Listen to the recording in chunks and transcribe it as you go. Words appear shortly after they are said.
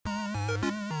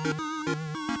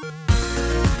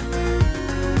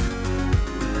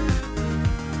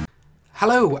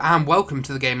Hello and welcome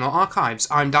to the Game Lore Archives.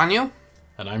 I'm Daniel.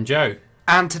 And I'm Joe.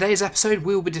 And today's episode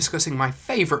we will be discussing my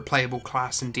favourite playable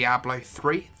class in Diablo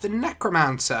 3, the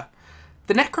Necromancer.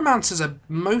 The Necromancers are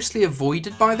mostly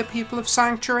avoided by the people of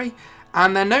Sanctuary,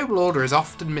 and their noble order is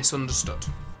often misunderstood.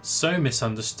 So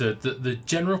misunderstood that the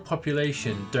general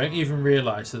population don't even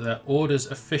realise that their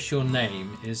order's official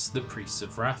name is the Priests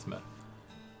of Rathma.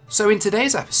 So in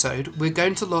today's episode we're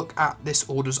going to look at this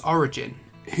order's origin,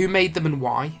 who made them and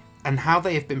why, and how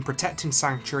they have been protecting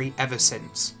Sanctuary ever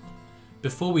since.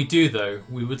 Before we do though,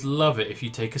 we would love it if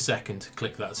you take a second to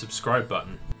click that subscribe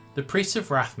button. The Priests of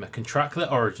Rathma can track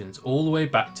their origins all the way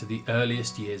back to the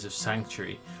earliest years of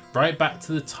Sanctuary, right back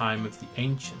to the time of the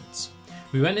Ancients.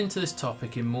 We went into this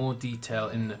topic in more detail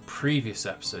in the previous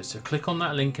episode, so click on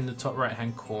that link in the top right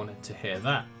hand corner to hear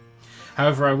that.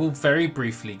 However, I will very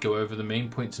briefly go over the main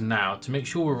points now to make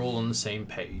sure we're all on the same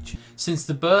page. Since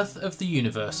the birth of the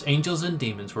universe, angels and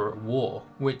demons were at war,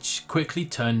 which quickly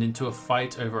turned into a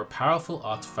fight over a powerful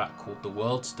artifact called the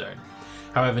World Stone.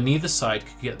 However, neither side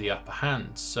could get the upper hand,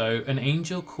 so an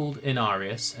angel called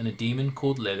Inarius and a demon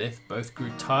called Lilith both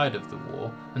grew tired of the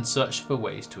war and searched for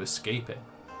ways to escape it.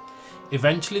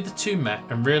 Eventually the two met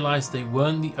and realised they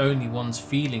weren't the only ones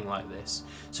feeling like this,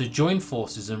 so joined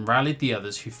forces and rallied the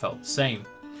others who felt the same.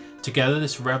 Together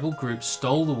this rebel group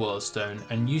stole the World Stone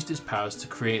and used its powers to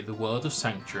create the world of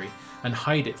Sanctuary and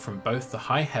hide it from both the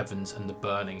high heavens and the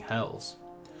burning hells.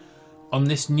 On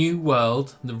this new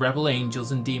world, the rebel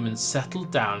angels and demons settled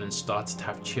down and started to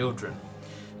have children.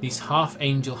 These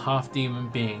half-angel, half-demon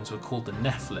beings were called the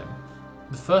Nephilim.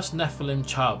 The first Nephilim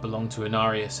child belonged to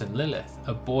Inarius and Lilith,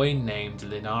 a boy named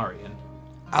Linarian.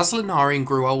 As Linarian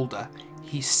grew older,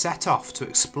 he set off to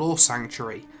explore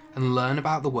Sanctuary and learn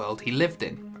about the world he lived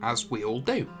in, as we all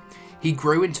do. He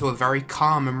grew into a very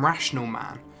calm and rational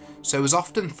man, so was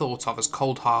often thought of as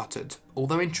cold-hearted,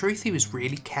 although in truth he was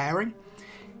really caring.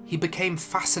 He became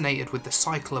fascinated with the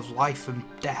cycle of life and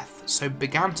death, so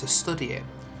began to study it.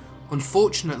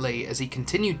 Unfortunately, as he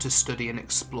continued to study and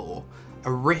explore,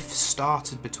 a rift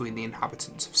started between the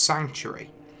inhabitants of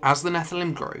Sanctuary. As the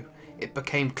Nephilim grew, it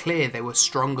became clear they were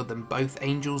stronger than both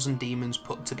angels and demons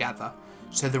put together,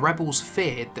 so the rebels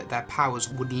feared that their powers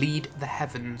would lead the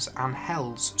heavens and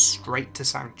hells straight to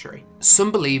Sanctuary.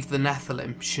 Some believed the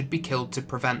Nephilim should be killed to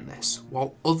prevent this,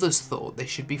 while others thought they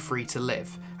should be free to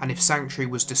live, and if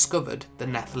Sanctuary was discovered, the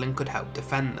Nephilim could help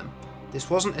defend them. This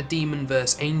wasn't a demon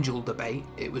versus angel debate,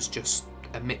 it was just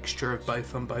a mixture of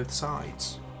both on both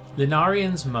sides.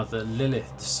 Linarian's mother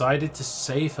Lilith decided to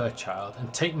save her child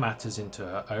and take matters into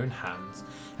her own hands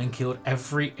and killed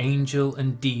every angel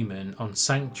and demon on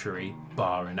Sanctuary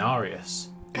bar Inarius,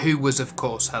 who was of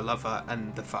course her lover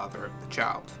and the father of the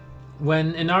child.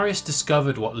 When Inarius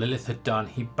discovered what Lilith had done,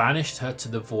 he banished her to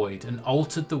the void and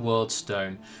altered the World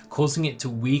Stone, causing it to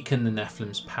weaken the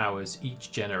Nephilim's powers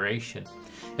each generation,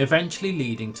 eventually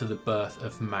leading to the birth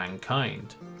of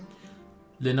mankind.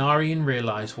 Linarian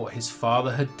realised what his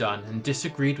father had done and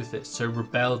disagreed with it, so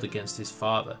rebelled against his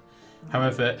father.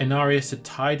 However, Inarius had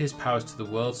tied his powers to the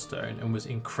World Stone and was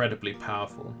incredibly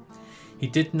powerful. He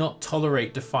did not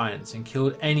tolerate defiance and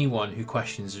killed anyone who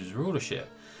questions his rulership,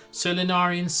 so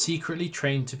Linarian secretly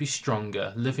trained to be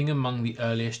stronger, living among the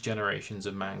earliest generations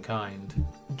of mankind.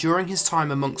 During his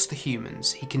time amongst the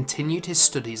humans, he continued his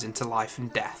studies into life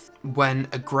and death, when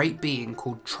a great being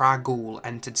called Trag'Oul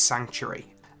entered Sanctuary,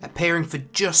 appearing for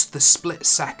just the split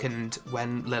second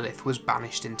when Lilith was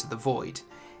banished into the void.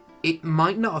 It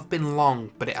might not have been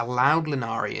long, but it allowed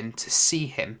Linarian to see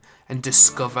him and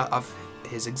discover of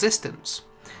his existence.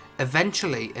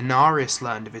 Eventually, Inarius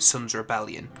learned of his son's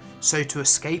rebellion, so to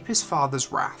escape his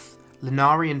father's wrath,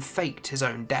 Linarian faked his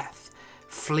own death,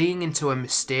 fleeing into a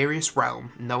mysterious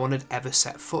realm no one had ever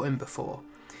set foot in before.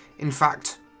 In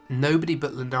fact, nobody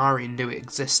but Linarian knew it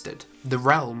existed, the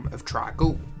realm of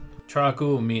Trag'Oul.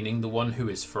 Trag'Oul meaning the one who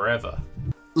is forever.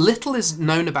 Little is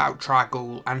known about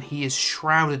Trag'Oul, and he is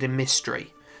shrouded in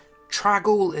mystery.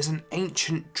 Trag'Oul is an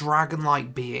ancient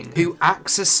dragon-like being who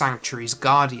acts as Sanctuary's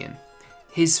guardian.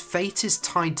 His fate is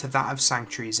tied to that of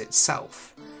Sanctuary's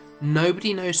itself.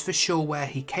 Nobody knows for sure where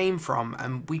he came from,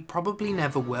 and we probably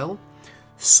never will.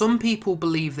 Some people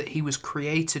believe that he was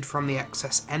created from the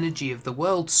excess energy of the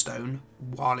World Stone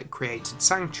while it created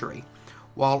Sanctuary,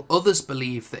 while others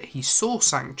believe that he saw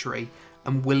Sanctuary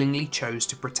and willingly chose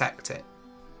to protect it.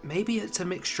 Maybe it's a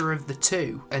mixture of the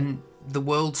two, and the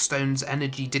World Stone's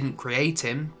energy didn't create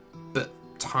him, but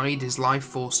tied his life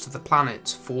force to the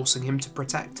planet, forcing him to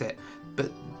protect it.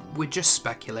 But we're just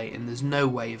speculating, there's no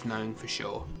way of knowing for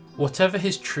sure. Whatever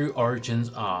his true origins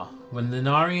are, when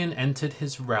Linarian entered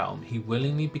his realm, he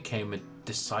willingly became a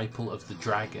disciple of the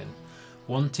dragon.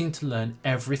 wanting to learn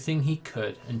everything he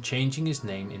could and changing his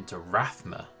name into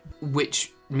Rathma.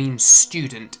 which means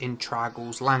student in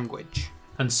Tragul's language.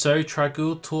 And so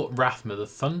Tragul taught Rathma the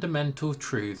fundamental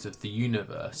truths of the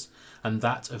universe and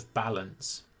that of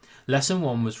balance. Lesson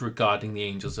 1 was regarding the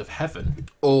angels of heaven,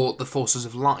 Or the forces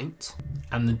of light,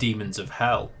 and the demons of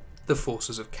hell, the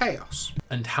forces of chaos.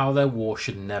 and how their war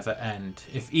should never end.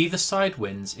 If either side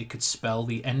wins, it could spell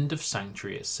the end of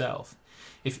Sanctuary itself.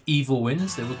 If evil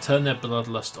wins, they will turn their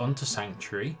bloodlust onto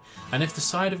Sanctuary, and if the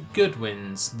side of good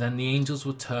wins, then the angels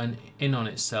will turn in on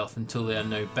itself until they are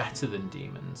no better than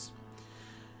demons.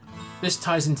 This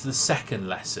ties into the second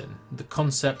lesson, the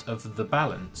concept of the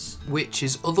balance, Which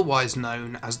is otherwise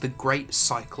known as the Great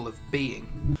Cycle of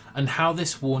Being. and how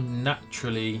this war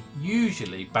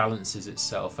usually balances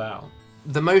itself out.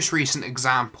 The most recent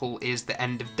example is the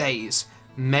End of Days.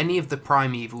 Many of the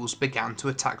primevals began to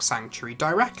attack Sanctuary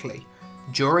directly.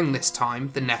 During this time,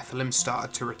 the Nephilim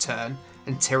started to return,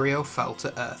 and Tyrael fell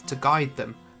to Earth to guide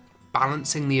them,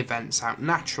 balancing the events out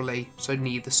naturally so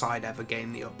neither side ever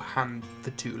gained the upper hand for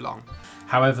too long.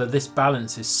 However, this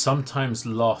balance is sometimes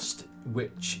lost,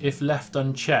 which, if left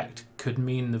unchecked, could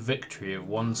mean the victory of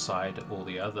one side or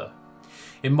the other.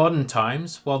 In modern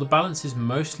times, while the balance is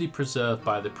mostly preserved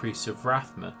by the priests of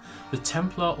Rathma, the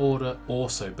Templar Order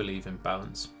also believe in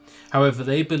balance. However,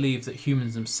 they believe that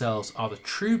humans themselves are the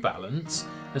true balance,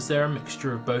 as they're a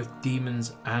mixture of both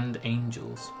demons and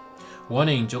angels. One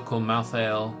angel called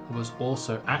Malthael was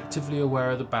also actively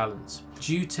aware of the balance.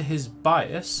 Due to his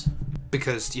bias,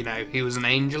 Because, he was an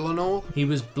angel and all. he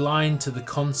was blind to the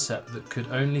concept that could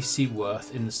only see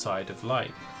worth in the side of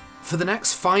light. For the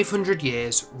next 500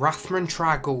 years, Rathma and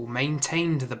Tragul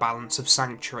maintained the balance of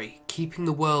Sanctuary, keeping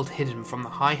the world hidden from the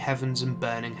high heavens and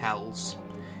burning hells.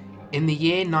 In the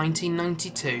year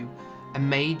 1992, a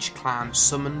mage clan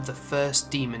summoned the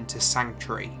first demon to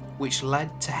Sanctuary, which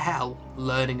led to Hell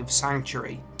learning of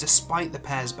Sanctuary, despite the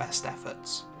pair's best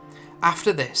efforts.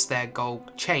 After this, their goal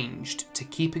changed to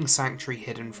keeping Sanctuary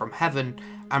hidden from heaven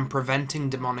and preventing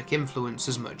demonic influence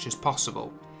as much as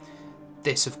possible.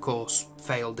 This, of course,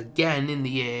 failed again in the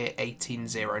year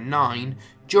 1809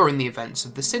 during the events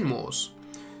of the Sin Wars.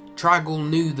 Tragul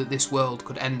knew that this world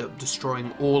could end up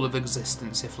destroying all of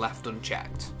existence if left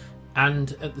unchecked.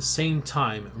 And at the same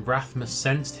time, Rathma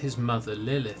sensed his mother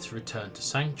Lilith's return to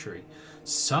Sanctuary,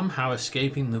 somehow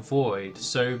escaping the void,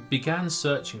 so began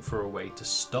searching for a way to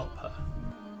stop her.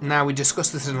 Now, we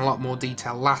discussed this in a lot more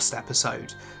detail last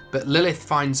episode, but Lilith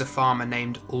finds a farmer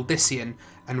named Uldyssian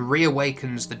and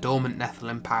reawakens the dormant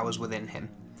Nephilim powers within him.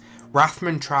 Rathma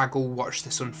and Tragul watched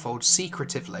this unfold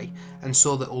secretively and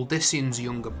saw that Uldyssian's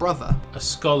younger brother, A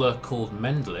scholar called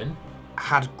Mendelin,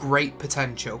 had great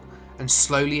potential and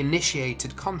slowly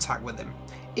initiated contact with him.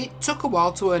 It took a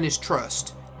while to earn his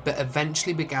trust, but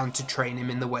eventually began to train him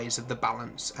in the ways of the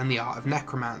balance and the art of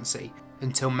necromancy,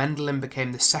 until Mendelin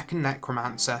became the second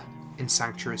necromancer in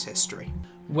Sanctuary's history.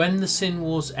 When the Sin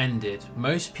Wars ended,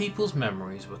 most people's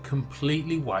memories were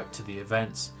completely wiped to the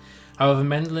events. However,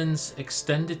 Mendelin's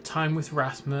extended time with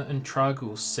Rathma and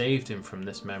Tragul saved him from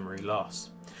this memory loss.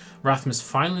 Rathma's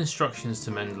final instructions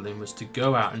to Mendelin was to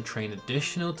go out and train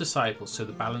additional disciples so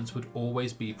the balance would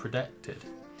always be protected.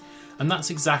 And that's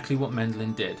exactly what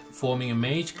Mendelin did, forming a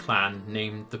mage clan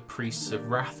named the Priests of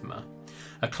Rathma,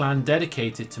 a clan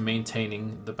dedicated to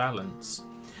maintaining the balance,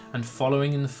 and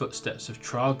following in the footsteps of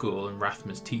Tragul and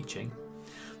Rathma's teaching.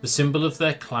 The symbol of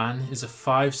their clan is a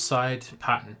 5-side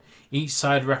pattern, each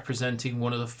side representing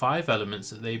one of the 5 elements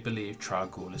that they believe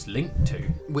Tragul is linked to,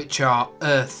 Which are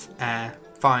earth, air,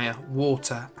 fire,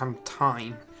 water and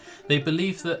time. They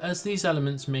believe that as these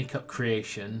elements make up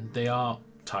creation, they are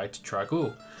tied to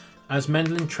Tragul. As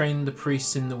Mendelin trained the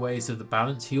priests in the ways of the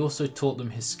balance, he also taught them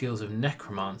his skills of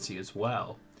necromancy as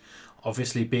well.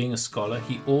 Obviously, being a scholar,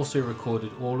 he also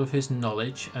recorded all of his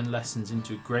knowledge and lessons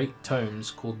into great tomes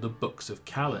called the Books of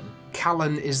Callan.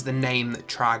 Callan is the name that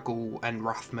Tragul and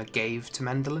Rathma gave to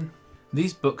Mendelin.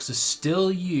 These books are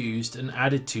still used and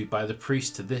added to by the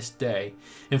priests to this day.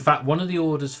 In fact, one of the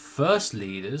Order's first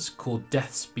leaders, called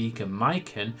Death Speaker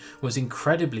Myken, was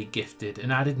incredibly gifted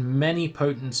and added many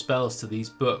potent spells to these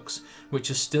books,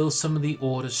 which are still some of the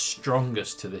Order's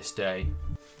strongest to this day.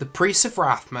 The priests of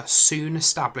Rathma soon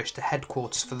established a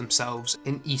headquarters for themselves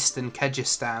in eastern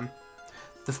Kyrgyzstan.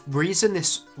 The reason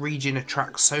this region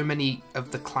attracts so many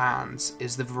of the clans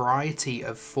is the variety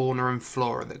of fauna and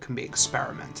flora that can be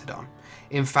experimented on.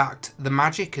 In fact, the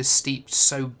magic is steeped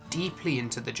so deeply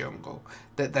into the jungle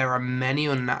that there are many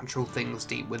unnatural things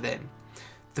deep within.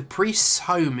 The priest's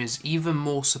home is even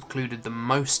more secluded than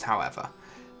most, however.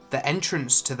 The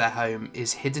entrance to their home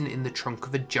is hidden in the trunk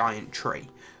of a giant tree,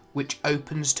 which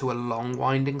opens to a long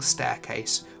winding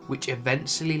staircase which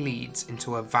eventually leads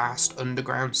into a vast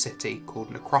underground city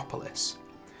called Necropolis.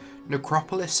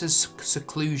 Necropolis's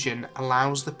seclusion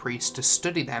allows the priest to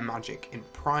study their magic in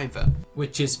private,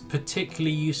 which is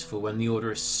particularly useful when the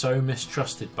order is so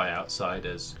mistrusted by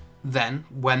outsiders. Then,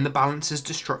 when the balance is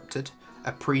disrupted,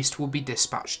 a priest will be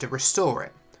dispatched to restore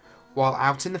it. While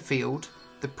out in the field,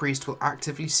 the priest will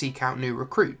actively seek out new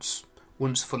recruits.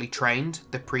 Once fully trained,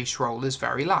 the priest's role is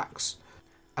very lax,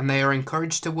 and they are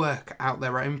encouraged to work out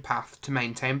their own path to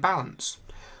maintain balance.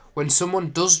 When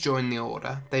someone does join the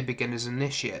order, they begin as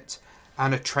initiate,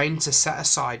 and are trained to set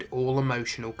aside all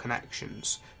emotional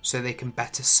connections, so they can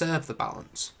better serve the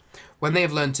balance. When they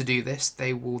have learned to do this,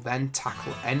 they will then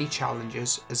tackle any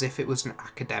challenges as if it was an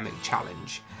academic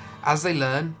challenge. As they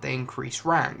learn, they increase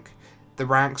rank. The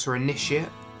ranks are Initiate,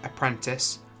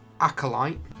 Apprentice,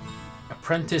 Acolyte.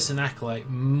 Apprentice and Acolyte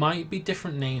might be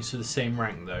different names for the same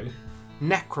rank though.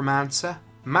 Necromancer,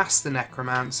 Master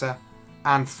Necromancer,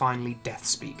 and finally Death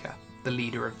Speaker, the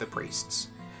leader of the priests.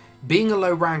 Being a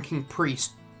low-ranking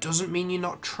priest doesn't mean you're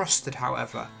not trusted,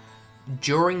 however.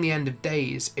 During the End of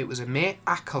Days, it was a mere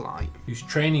acolyte whose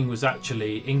training was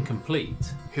actually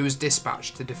incomplete, who was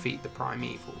dispatched to defeat the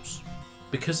primevals.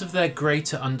 Because of their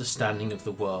greater understanding of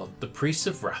the world, the priests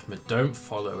of Rathma don't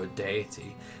follow a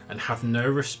deity and have no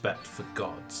respect for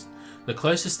gods. The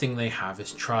closest thing they have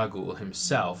is Tragul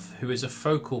himself, who is a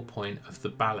focal point of the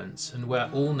balance and where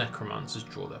all necromancers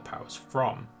draw their powers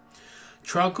from.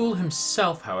 Tragul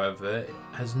himself, however,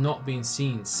 has not been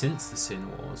seen since the Sin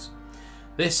Wars.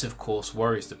 This, of course,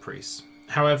 worries the priests.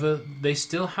 However, they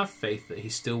still have faith that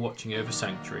he's still watching over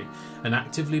Sanctuary and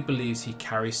actively believes he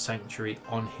carries Sanctuary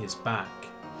on his back.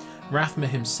 Rathma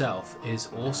himself is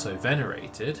also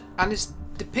venerated and is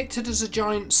depicted as a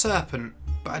giant serpent,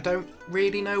 but I don't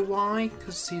really know why,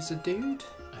 because he's a dude.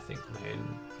 I think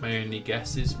my only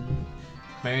guess is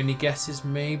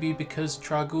maybe because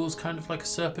Tragul's kind of like a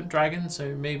serpent dragon,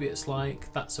 so maybe it's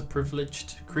like that's a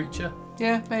privileged creature.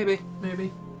 Yeah, maybe.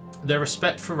 Their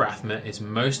respect for Rathma is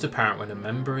most apparent when a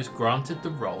member is granted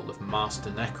the role of Master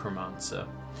Necromancer.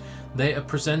 They are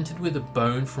presented with a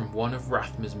bone from one of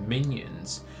Rathma's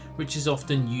minions, which is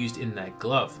often used in their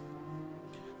glove.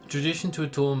 The tradition to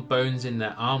adorn bones in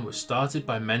their arm was started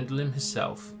by Mendelin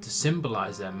himself to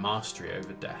symbolise their mastery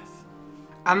over death.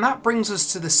 And that brings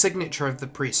us to the signature of the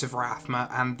priests of Rathma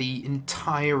and the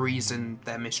entire reason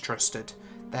they're mistrusted.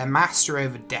 Their mastery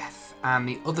over death and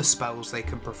the other spells they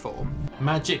can perform.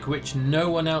 Magic which no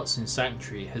one else in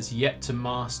Sanctuary has yet to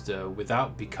master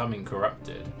without becoming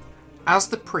corrupted. As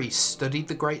the priests studied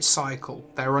the Great Cycle,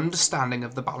 their understanding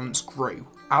of the balance grew,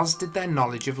 as did their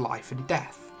knowledge of life and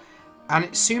death. And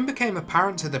it soon became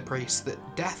apparent to the priests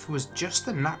that death was just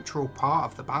a natural part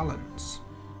of the balance.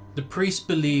 The priests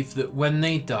believe that when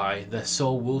they die, their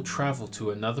soul will travel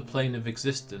to another plane of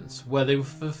existence where they will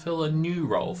fulfill a new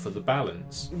role for the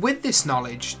balance. With this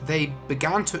knowledge, they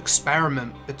began to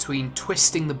experiment between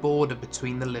twisting the border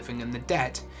between the living and the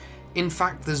dead. In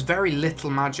fact, there's very little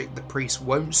magic the priests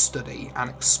won't study and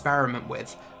experiment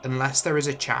with unless there is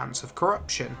a chance of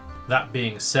corruption. That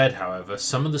being said, however,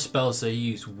 some of the spells they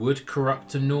use would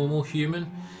corrupt a normal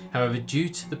human. However, due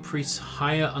to the priest's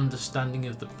higher understanding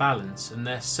of the balance and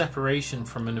their separation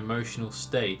from an emotional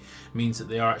state means that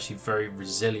they are actually very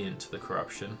resilient to the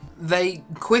corruption. They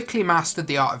quickly mastered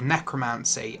the art of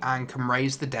necromancy and can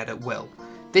raise the dead at will.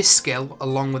 This skill,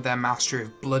 along with their mastery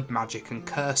of blood magic and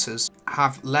curses,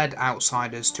 have led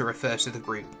outsiders to refer to the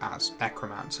group as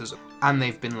necromancers, and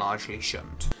they've been largely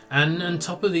shunned. And on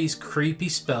top of these creepy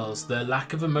spells, their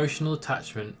lack of emotional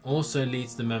attachment also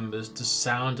leads the members to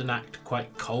sound and act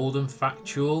quite cold and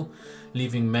factual,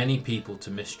 leaving many people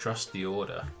to mistrust the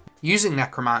order. Using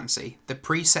necromancy, the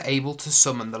priests are able to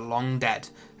summon the long dead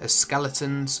as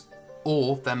skeletons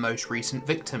or their most recent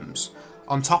victims.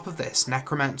 On top of this,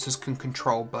 necromancers can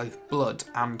control both blood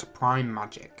and prime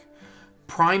magic.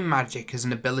 Prime magic is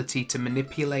an ability to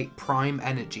manipulate prime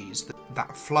energies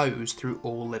that flows through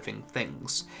all living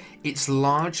things. It's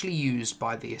largely used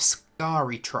by the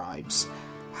Ascari tribes,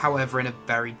 however in a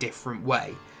very different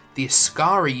way. The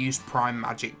Ascari use prime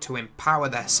magic to empower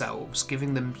themselves,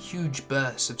 giving them huge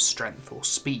bursts of strength or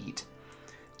speed.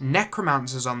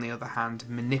 Necromancers, on the other hand,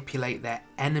 manipulate their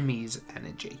enemies'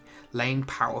 energy, laying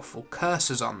powerful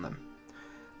curses on them.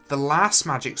 The last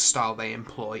magic style they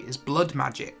employ is blood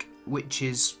magic, which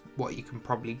is, what you can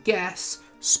probably guess,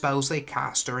 spells they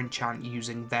cast or enchant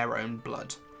using their own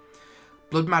blood.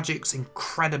 Blood magic's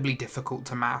incredibly difficult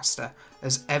to master,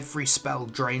 as every spell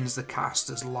drains the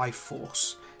caster's life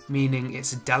force, meaning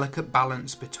it's a delicate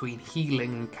balance between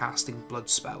healing and casting blood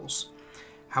spells.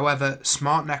 However,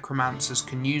 smart necromancers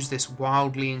can use this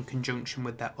wildly in conjunction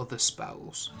with their other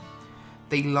spells.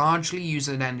 They largely use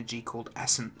an energy called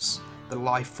essence, the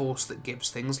life force that gives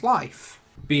things life.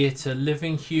 Be it a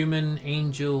living human,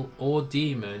 angel or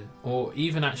demon, or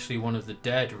even actually one of the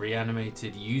dead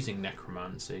reanimated using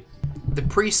necromancy. The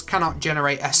priests cannot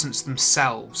generate essence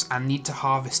themselves and need to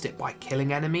harvest it by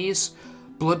killing enemies.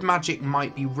 Blood magic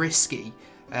might be risky,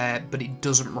 but it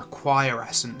doesn't require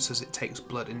essence as it takes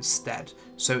blood instead,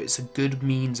 so it's a good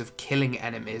means of killing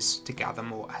enemies to gather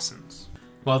more essence.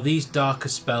 While these darker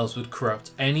spells would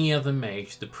corrupt any other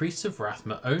mage, the priests of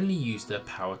Rathma only use their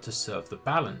power to serve the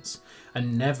balance,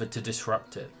 and never to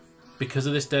disrupt it. Because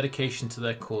of this dedication to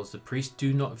their cause, the priests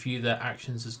do not view their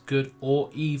actions as good or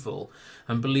evil,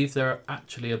 and believe they are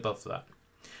actually above that.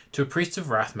 To a priest of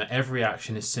Rathma, every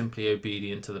action is simply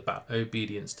obedience to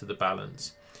the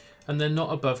balance, and they're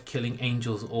not above killing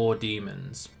angels or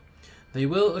demons. They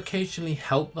will occasionally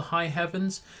help the high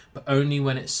heavens, but only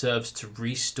when it serves to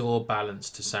restore balance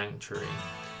to Sanctuary.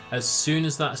 As soon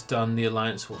as that's done, the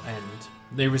Alliance will end.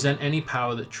 They resent any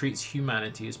power that treats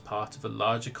humanity as part of a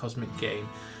larger cosmic game,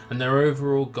 and their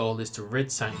overall goal is to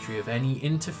rid Sanctuary of any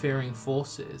interfering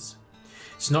forces.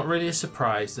 It's not really a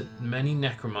surprise that many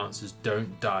necromancers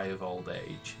don't die of old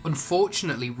age.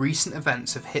 Unfortunately, recent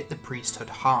events have hit the priesthood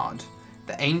hard.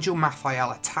 The angel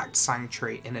Mathiel attacked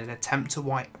Sanctuary in an attempt to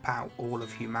wipe out all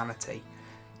of humanity.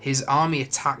 His army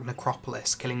attacked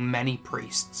Necropolis, killing many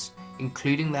priests,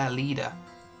 including their leader,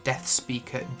 Death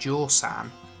Speaker Jorsan,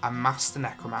 and Master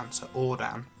Necromancer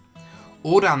Ordan.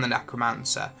 Ordan the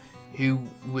Necromancer, who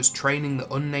was training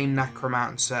the unnamed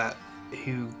Necromancer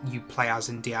who you play as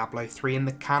in Diablo 3 in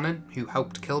the canon, who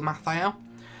helped kill Mathiel.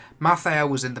 Mathiel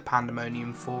was in the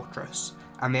Pandemonium Fortress,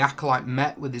 and the Acolyte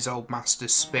met with his old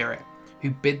master's spirit, who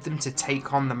bid them to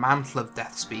take on the mantle of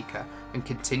Death Speaker and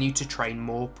continue to train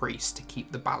more priests to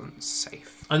keep the balance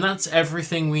safe. And that's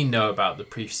everything we know about the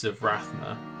priests of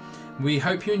Rathma. We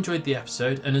hope you enjoyed the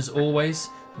episode, and as always,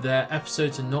 their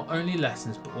episodes are not only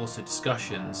lessons but also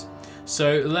discussions.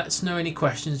 So let us know any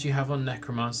questions you have on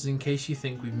necromancers in case you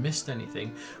think we've missed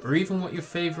anything, or even what your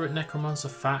favourite necromancer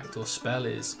fact or spell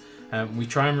is. We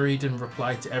try and read and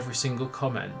reply to every single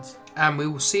comment. And we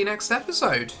will see you next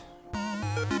episode.